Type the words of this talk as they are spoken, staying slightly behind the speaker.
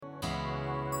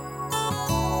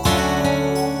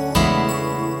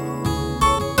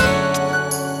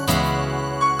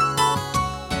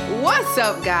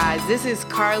up, guys? This is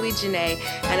Carly Janae,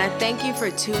 and I thank you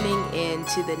for tuning in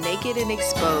to the Naked and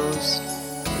Exposed,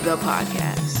 the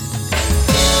podcast.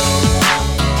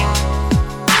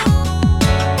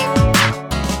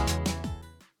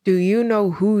 Do you know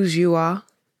whose you are?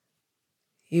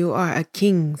 You are a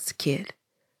king's kid,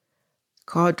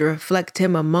 called to reflect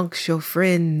him amongst your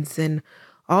friends, and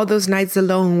all those nights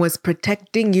alone was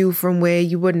protecting you from where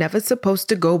you were never supposed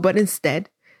to go, but instead,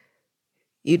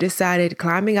 you decided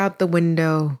climbing out the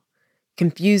window,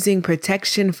 confusing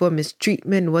protection for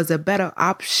mistreatment was a better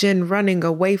option, running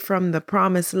away from the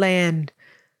promised land,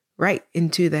 right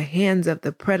into the hands of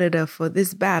the predator, for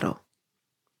this battle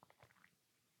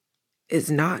is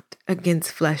not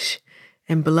against flesh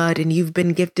and blood, and you've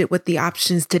been gifted with the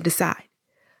options to decide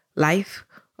life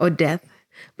or death,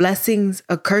 blessings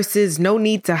or curses. No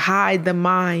need to hide. The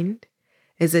mind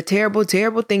is a terrible,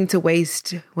 terrible thing to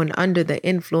waste when under the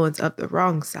influence of the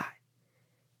wrong side.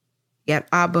 Yet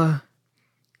Abba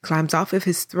climbs off of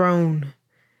his throne,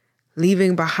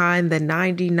 leaving behind the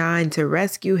 99 to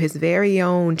rescue his very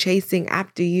own, chasing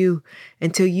after you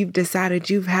until you've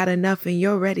decided you've had enough and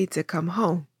you're ready to come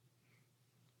home.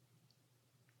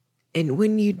 And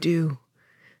when you do,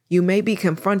 you may be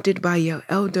confronted by your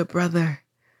elder brother,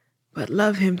 but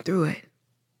love him through it.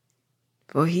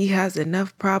 For he has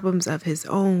enough problems of his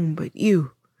own, but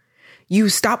you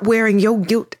stop wearing your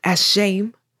guilt as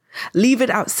shame. Leave it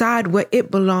outside where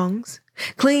it belongs.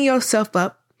 Clean yourself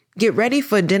up. Get ready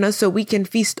for dinner so we can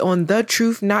feast on the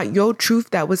truth, not your truth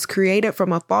that was created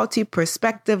from a faulty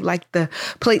perspective. Like the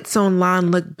plates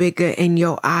online look bigger and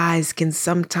your eyes can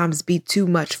sometimes be too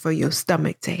much for your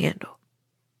stomach to handle.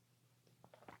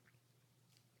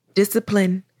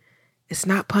 Discipline is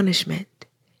not punishment.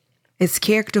 It's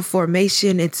character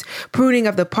formation. It's pruning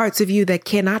of the parts of you that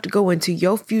cannot go into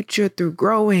your future through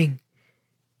growing,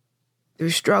 through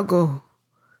struggle,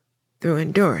 through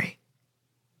enduring.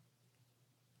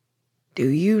 Do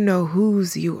you know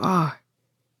whose you are?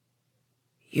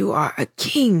 You are a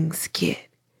king's kid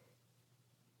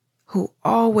who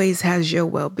always has your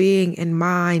well-being in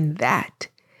mind. That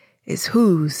is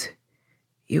whose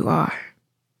you are.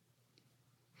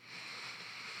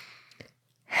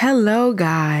 Hello,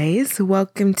 guys.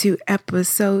 Welcome to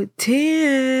episode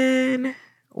 10.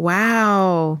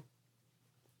 Wow.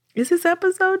 Is this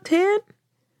episode 10?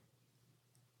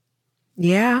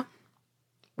 Yeah.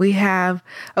 We have,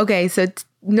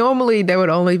 normally there would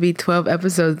only be 12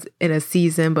 episodes in a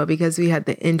season, but because we had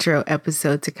the intro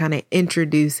episode to kind of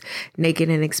introduce Naked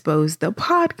and Exposed, the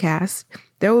podcast,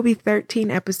 there will be 13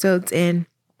 episodes in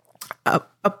a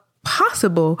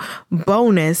possible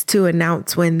bonus to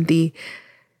announce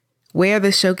where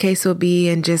the showcase will be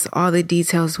and just all the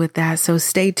details with that. So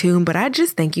stay tuned. But I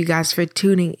just thank you guys for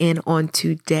tuning in on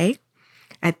today.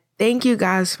 I thank you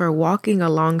guys for walking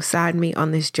alongside me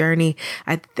on this journey.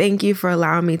 I thank you for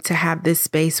allowing me to have this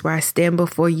space where I stand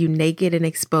before you naked and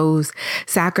exposed,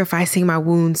 sacrificing my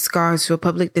wounds, scars for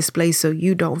public display so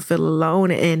you don't feel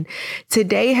alone. And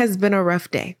today has been a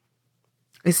rough day.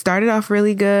 It started off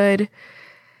really good.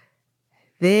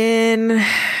 Then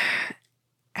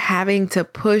having to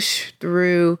push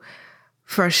through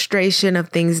frustration of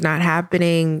things not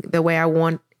happening the way I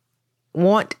want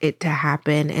it to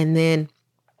happen. And then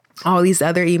all these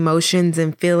other emotions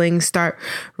and feelings start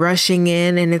rushing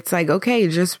in. And it's like, okay,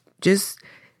 just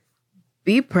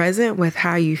be present with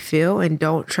how you feel and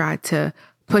don't try to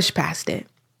push past it.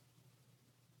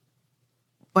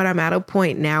 But I'm at a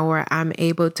point now where I'm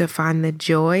able to find the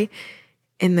joy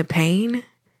in the pain,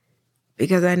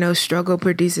 because I know struggle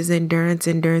produces endurance,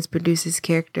 endurance produces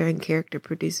character, and character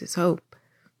produces hope.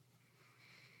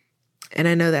 And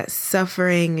I know that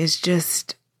suffering is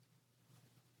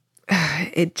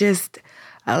it just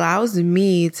allows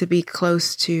me to be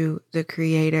close to the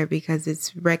Creator, because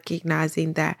it's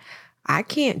recognizing that I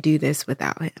can't do this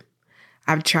without Him.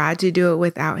 I've tried to do it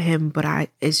without Him, but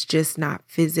it's just not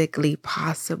physically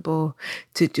possible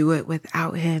to do it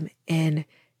without Him. And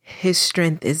His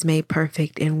strength is made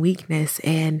perfect in weakness.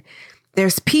 And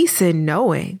there's peace in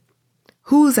knowing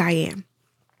whose I am.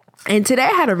 And today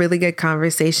I had a really good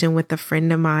conversation with a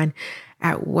friend of mine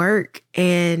at work,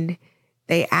 and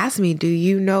they asked me, do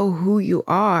you know who you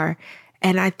are?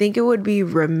 And I think it would be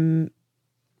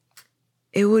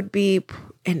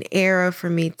an error for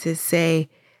me to say,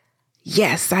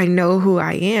 yes, I know who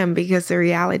I am, because the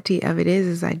reality of it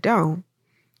is I don't.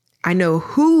 I know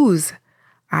whose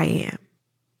I am.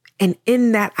 And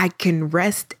in that, I can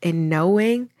rest in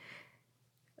knowing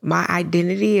my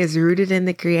identity is rooted in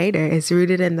the Creator. It's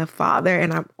rooted in the Father.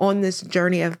 And I'm on this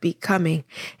journey of becoming.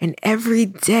 And every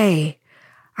day,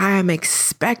 I am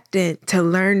expectant to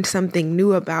learn something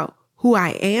new about who I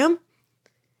am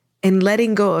and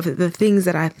letting go of the things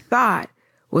that I thought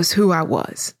was who I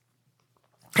was.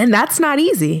 And that's not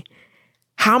easy.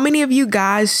 How many of you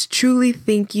guys truly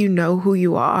think you know who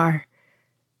you are?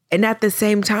 And at the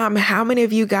same time, how many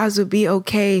of you guys would be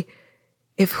okay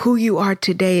if who you are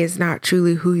today is not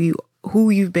truly who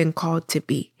you've been called to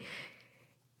be?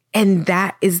 And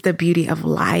that is the beauty of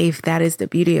life. That is the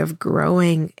beauty of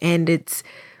growing. And it's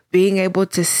being able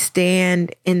to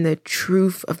stand in the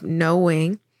truth of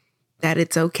knowing that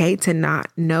it's okay to not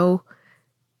know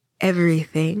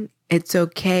everything. It's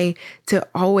okay to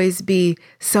always be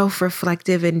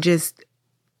self-reflective and just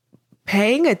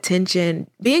paying attention,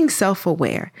 being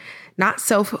self-aware, not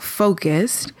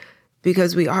self-focused,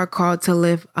 because we are called to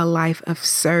live a life of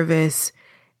service,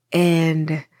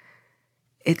 and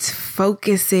it's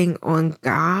focusing on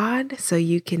God so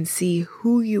you can see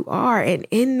who you are. And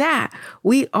in that,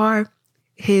 we are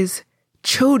his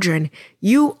children.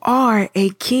 You are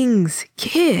a king's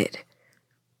kid.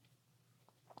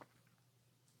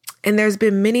 And there's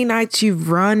been many nights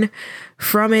you've run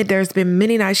from it. There's been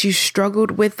many nights you struggled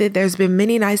with it. There's been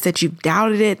many nights that you've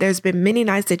doubted it. There's been many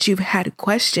nights that you've had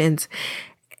questions.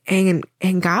 And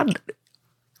God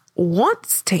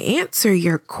wants to answer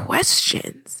your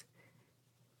questions.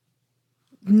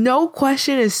 No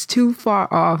question is too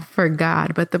far off for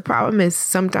God. But the problem is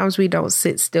sometimes we don't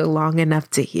sit still long enough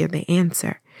to hear the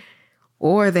answer.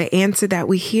 Or the answer that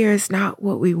we hear is not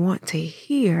what we want to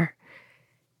hear.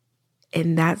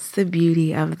 And that's the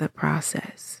beauty of the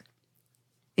process,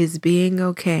 is being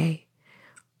okay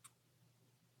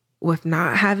with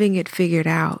not having it figured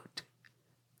out,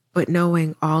 but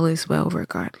knowing all is well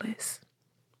regardless.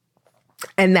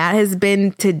 And that has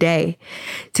been today.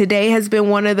 Today has been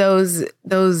one of those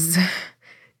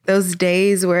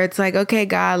days where it's like, okay,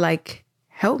 God, like,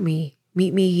 help me,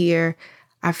 meet me here.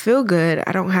 I feel good.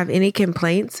 I don't have any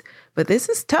complaints, but this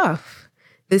is tough.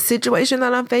 This situation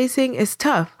that I'm facing is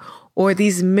tough. Or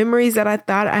these memories that I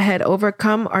thought I had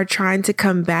overcome are trying to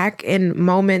come back in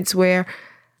moments where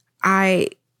I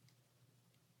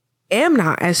am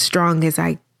not as strong as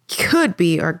I could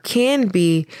be or can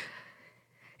be.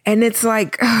 And it's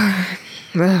like,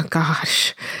 oh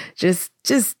gosh, just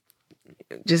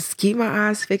keep my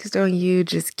eyes fixed on you.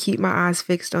 Just keep my eyes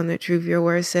fixed on the truth. Your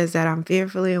word says that I'm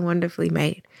fearfully and wonderfully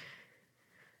made.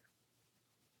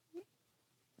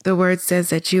 The word says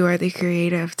that you are the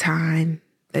creator of time,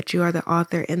 that you are the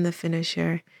author and the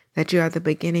finisher, that you are the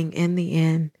beginning and the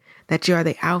end, that you are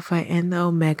the Alpha and the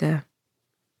Omega.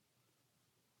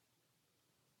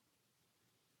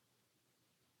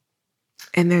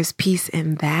 And there's peace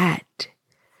in that.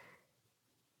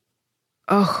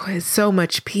 Oh, there's so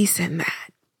much peace in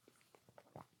that.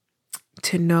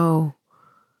 To know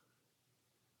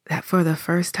that for the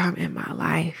first time in my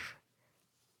life,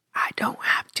 I don't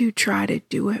have to try to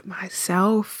do it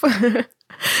myself.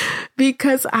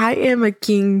 Because I am a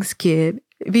king's kid.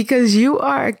 Because you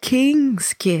are a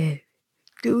king's kid.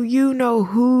 Do you know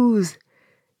whose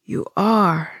you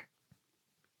are?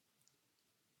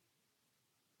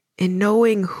 And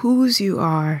knowing whose you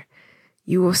are,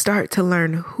 you will start to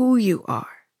learn who you are.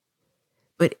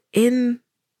 But in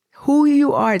who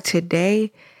you are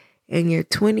today, in your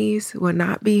 20s, will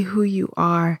not be who you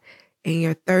are in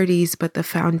your 30s, but the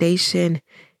foundation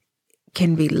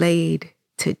can be laid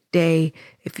today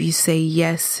if you say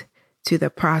yes to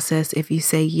the process, if you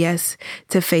say yes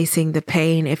to facing the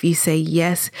pain, if you say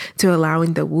yes to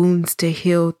allowing the wounds to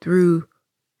heal through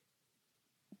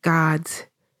God's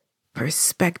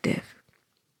perspective.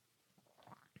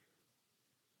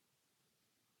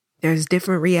 There's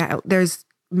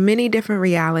many different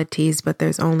realities, but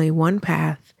there's only one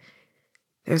path.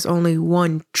 There's only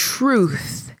one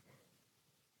truth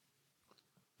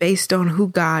based on who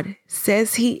God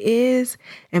says he is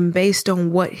and based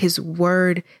on what his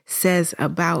word says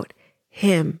about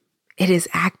him. It is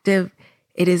active,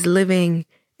 it is living,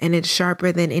 and it's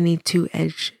sharper than any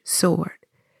two-edged sword.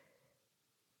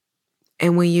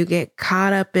 And when you get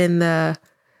caught up in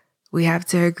we have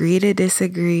to agree to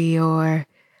disagree, or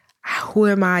who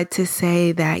am I to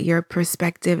say that your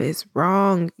perspective is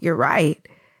wrong? You're right.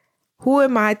 Who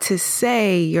am I to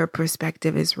say your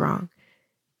perspective is wrong?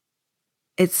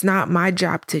 It's not my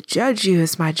job to judge you.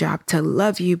 It's my job to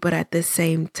love you. But at the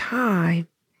same time,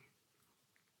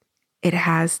 it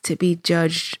has to be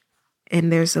judged.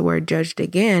 And there's the word judged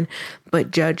again, but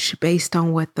judged based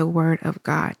on what the word of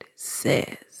God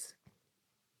says.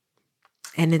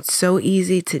 And it's so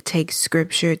easy to take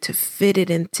scripture to fit it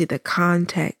into the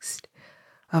context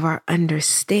of our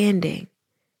understanding,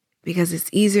 because it's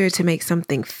easier to make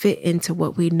something fit into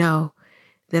what we know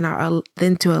than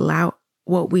to allow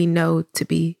what we know to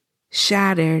be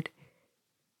shattered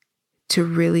to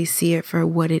really see it for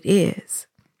what it is.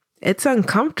 It's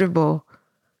uncomfortable.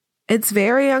 It's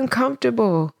very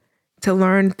uncomfortable to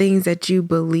learn things that you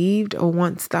believed or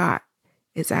once thought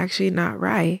is actually not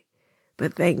right.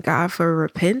 But thank God for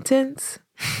repentance.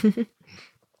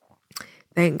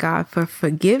 Thank God for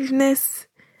forgiveness.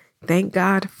 Thank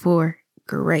God for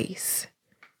grace.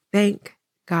 Thank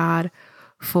God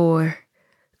for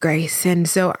grace. And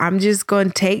so I'm just going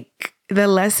to take the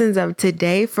lessons of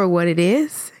today for what it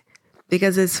is,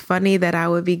 because it's funny that I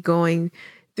would be going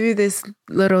through this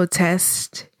little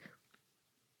test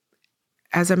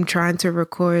as I'm trying to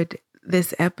record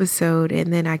this episode,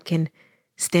 and then I can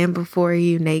stand before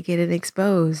you naked and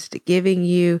exposed, giving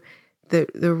you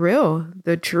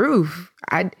the truth.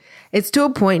 It's to a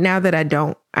point now that I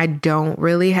don't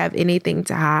really have anything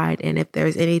to hide. And if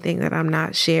there's anything that I'm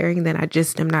not sharing, then I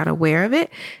just am not aware of it.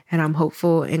 And I'm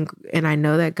hopeful and I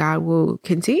know that God will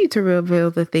continue to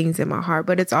reveal the things in my heart.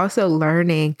 But it's also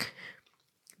learning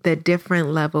the different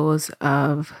levels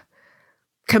of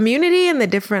community and the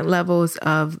different levels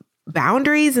of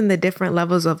boundaries and the different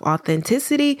levels of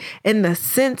authenticity, in the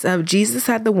sense of Jesus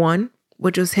had the one,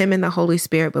 which was him and the Holy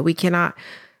Spirit, but we cannot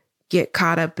get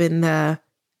caught up in the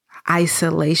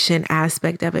isolation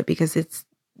aspect of it, because it's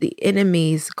the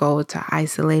enemy's goal to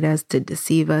isolate us, to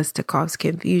deceive us, to cause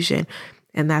confusion.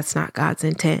 And that's not God's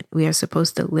intent. We are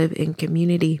supposed to live in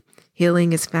community.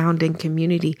 Healing is found in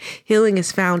community. Healing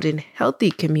is found in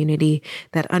healthy community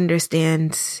that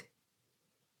understands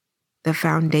the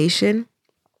foundation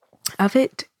of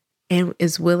it and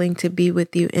is willing to be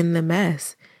with you in the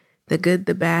mess, the good,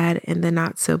 the bad, and the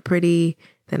not so pretty,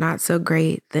 the not so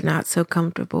great, the not so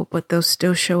comfortable, but they'll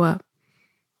still show up.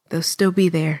 They'll still be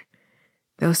there.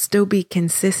 They'll still be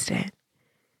consistent.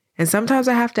 And sometimes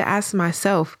I have to ask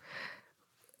myself,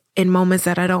 in moments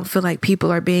that I don't feel like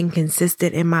people are being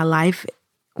consistent in my life,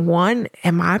 one,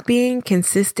 am I being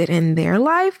consistent in their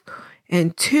life?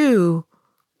 And two,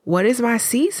 what is my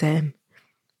season?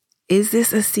 Is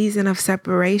this a season of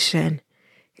separation?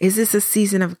 Is this a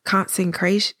season of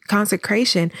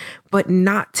consecration, but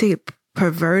not to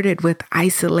pervert it with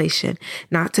isolation,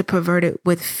 not to pervert it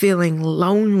with feeling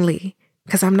lonely?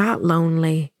 Because I'm not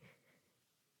lonely,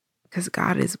 because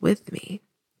God is with me.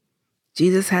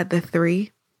 Jesus had the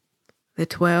 3, the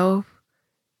 12,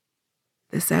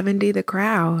 the 70, the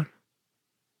crowd.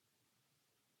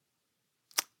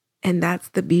 And that's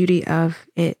the beauty of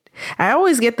it. I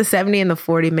always get the 70 and the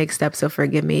 40 mixed up, so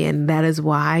forgive me. And that is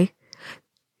why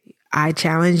I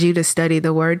challenge you to study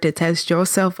the word, to test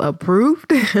yourself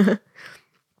approved.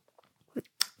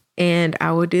 And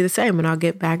I will do the same. And I'll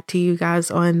get back to you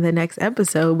guys on the next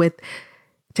episode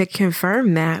to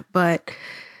confirm that. But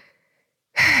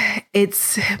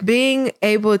it's being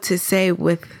able to say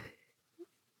with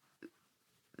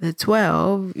the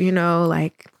 12,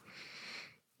 like,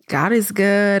 God is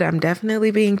good. I'm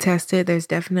definitely being tested. There's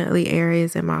definitely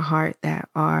areas in my heart that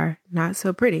are not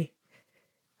so pretty.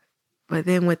 But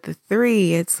then with the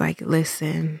 3, it's like,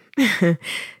 listen,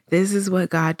 this is what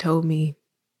God told me.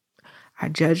 I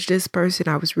judged this person.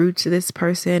 I was rude to this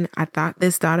person. I thought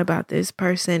about this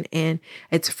person. And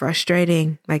it's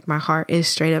frustrating. Like, my heart is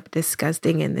straight up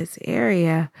disgusting in this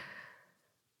area.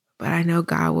 But I know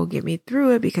God will get me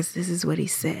through it, because this is what he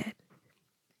said.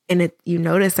 And you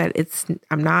notice that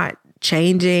I'm not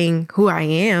changing who I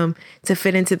am to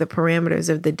fit into the parameters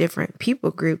of the different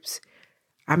people groups.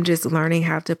 I'm just learning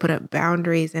how to put up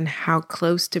boundaries and how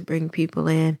close to bring people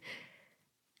in.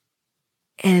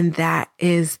 And that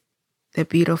is the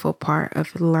beautiful part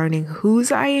of learning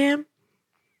whose I am,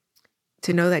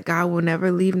 to know that God will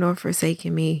never leave nor forsake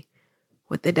me.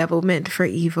 What the devil meant for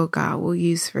evil, God will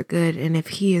use for good. And if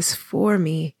he is for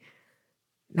me,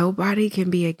 nobody can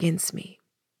be against me.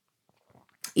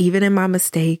 Even in my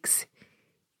mistakes,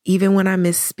 even when I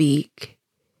misspeak,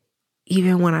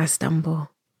 even when I stumble,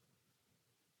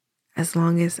 as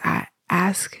long as I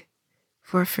ask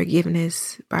for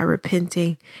forgiveness by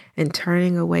repenting and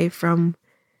turning away from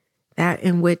that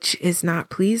in which is not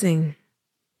pleasing,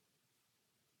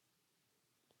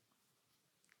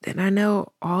 then I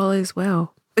know all is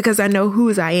well, because I know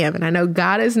whose I am. And I know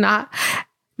God is not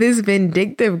this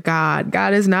vindictive God.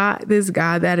 God is not this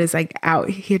God that is like out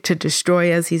here to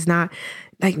destroy us. He's not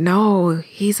like, no,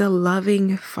 he's a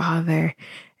loving Father.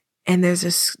 And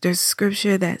there's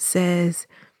scripture that says,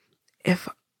 if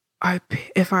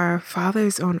our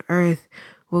fathers on earth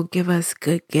will give us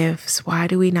good gifts, why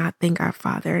do we not think our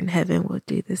Father in heaven will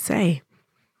do the same?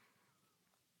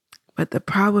 But the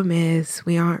problem is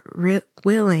we aren't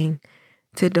willing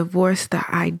to divorce the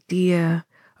idea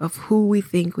of who we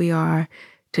think we are,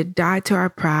 to die to our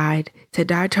pride, to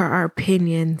die to our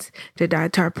opinions, to die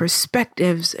to our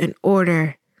perspectives in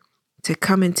order to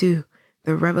come into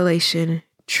the revelation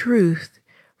truth,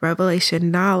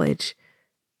 revelation knowledge,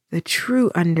 the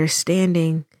true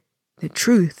understanding, the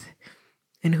truth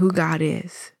and who God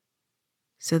is,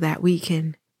 so that we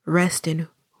can rest in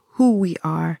who we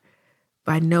are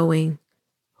by knowing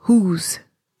whose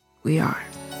we are.